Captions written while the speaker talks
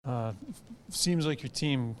Seems like your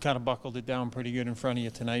team kind of buckled it down pretty good in front of you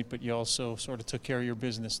tonight, but you also sort of took care of your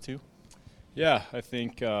business too. Yeah, I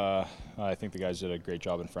think the guys did a great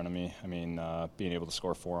job in front of me. I mean, being able to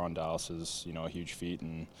score 4 on Dallas is a huge feat,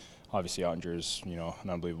 and obviously Ottinger's an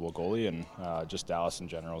unbelievable goalie, and just Dallas in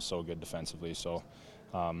general is so good defensively. So,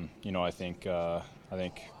 I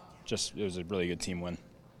think just it was a really good team win.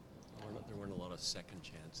 There weren't a lot of second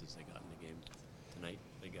chances they got in the game tonight.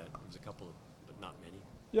 There was a couple, but not many.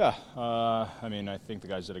 Yeah, I mean, I think the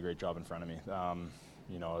guys did a great job in front of me.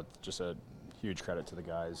 Just a huge credit to the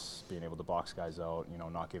guys being able to box guys out,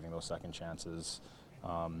 not giving those second chances,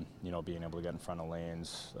 being able to get in front of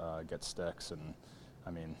lanes, get sticks, and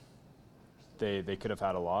I mean, they could have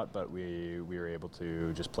had a lot, but we were able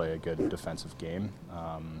to just play a good defensive game.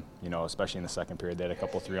 Especially in the second period, they had a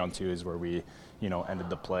couple 3-on-2s where we, ended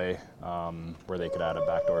the play where they could add a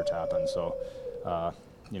backdoor tap in. So,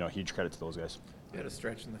 huge credit to those guys. You had a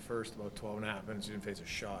stretch in the first, about 12 and a half minutes, you didn't face a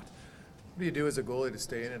shot. What do you do as a goalie to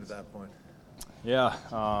stay in it at that point? Yeah,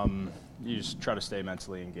 you just try to stay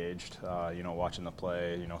mentally engaged, watching the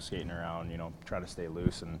play, skating around, try to stay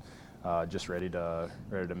loose and just ready to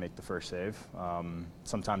make the first save.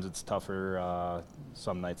 Sometimes it's tougher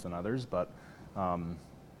some nights than others, but I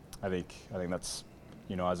think that's,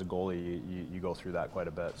 as a goalie, you go through that quite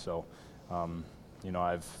a bit. So,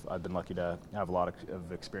 I've been lucky to have a lot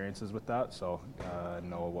of experiences with that, so I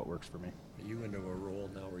know what works for me. Are you into a role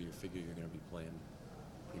now where you figure you're going to be playing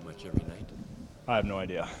pretty much every night? I have no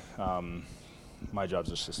idea. My job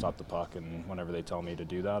is just to stop the puck, and whenever they tell me to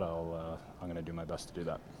do that, I'm going to do my best to do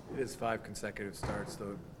that. It is 5 consecutive starts,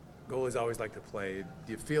 though. Goalies always like to play.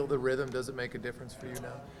 Do you feel the rhythm? Does it make a difference for you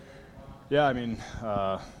now? Yeah, I mean,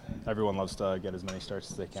 everyone loves to get as many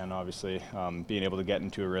starts as they can, obviously. Being able to get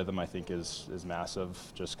into a rhythm, I think, is massive.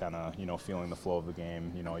 Just kind of, feeling the flow of the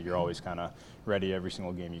game. You're always kind of ready every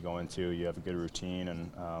single game you go into. You have a good routine,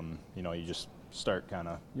 and, you just start kind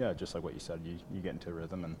of, just like what you said, you get into a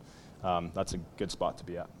rhythm, and that's a good spot to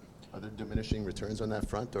be at. Are there diminishing returns on that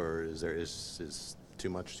front, or is too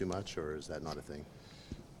much, or is that not a thing?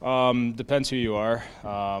 Depends who you are.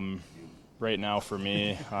 Right now, for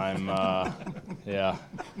me, I'm, I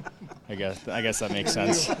guess that makes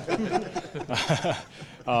sense.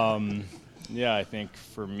 I think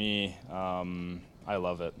for me, I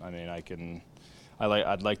love it. I mean,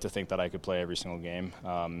 I'd like to think that I could play every single game.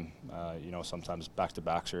 Sometimes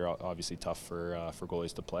back-to-backs are obviously tough for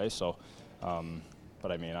goalies to play. So,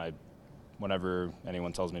 but I mean, whenever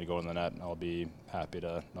anyone tells me to go in the net, I'll be happy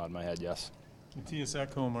to nod my head yes. Matthias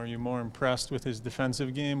Ekholm, are you more impressed with his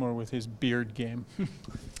defensive game or with his beard game?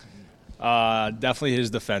 Definitely his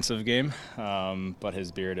defensive game, but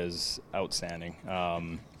his beard is outstanding.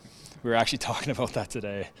 We were actually talking about that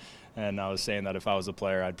today, and I was saying that if I was a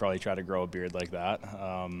player, I'd probably try to grow a beard like that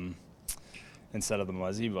instead of the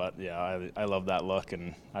muzzy. But yeah, I love that look,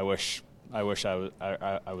 and I wish I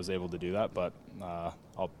was able to do that, but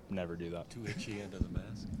I'll never do that. Too itchy under the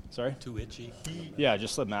mask? Sorry? Too itchy? Yeah,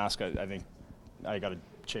 just the mask. I think I got a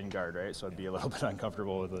chin guard, right? So I'd be a little bit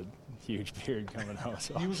uncomfortable with a huge beard coming out.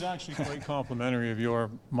 So. He was actually quite complimentary of your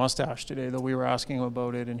mustache today, though. We were asking him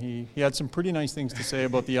about it, and he had some pretty nice things to say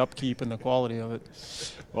about the upkeep and the quality of it.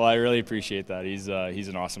 Well, I really appreciate that. He's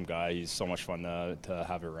an awesome guy. He's so much fun to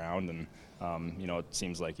have around, and it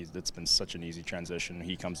seems like it's been such an easy transition.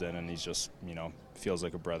 He comes in and he's just feels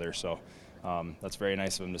like a brother. So that's very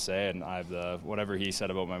nice of him to say. And whatever he said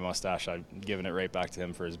about my mustache, I've given it right back to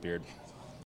him for his beard.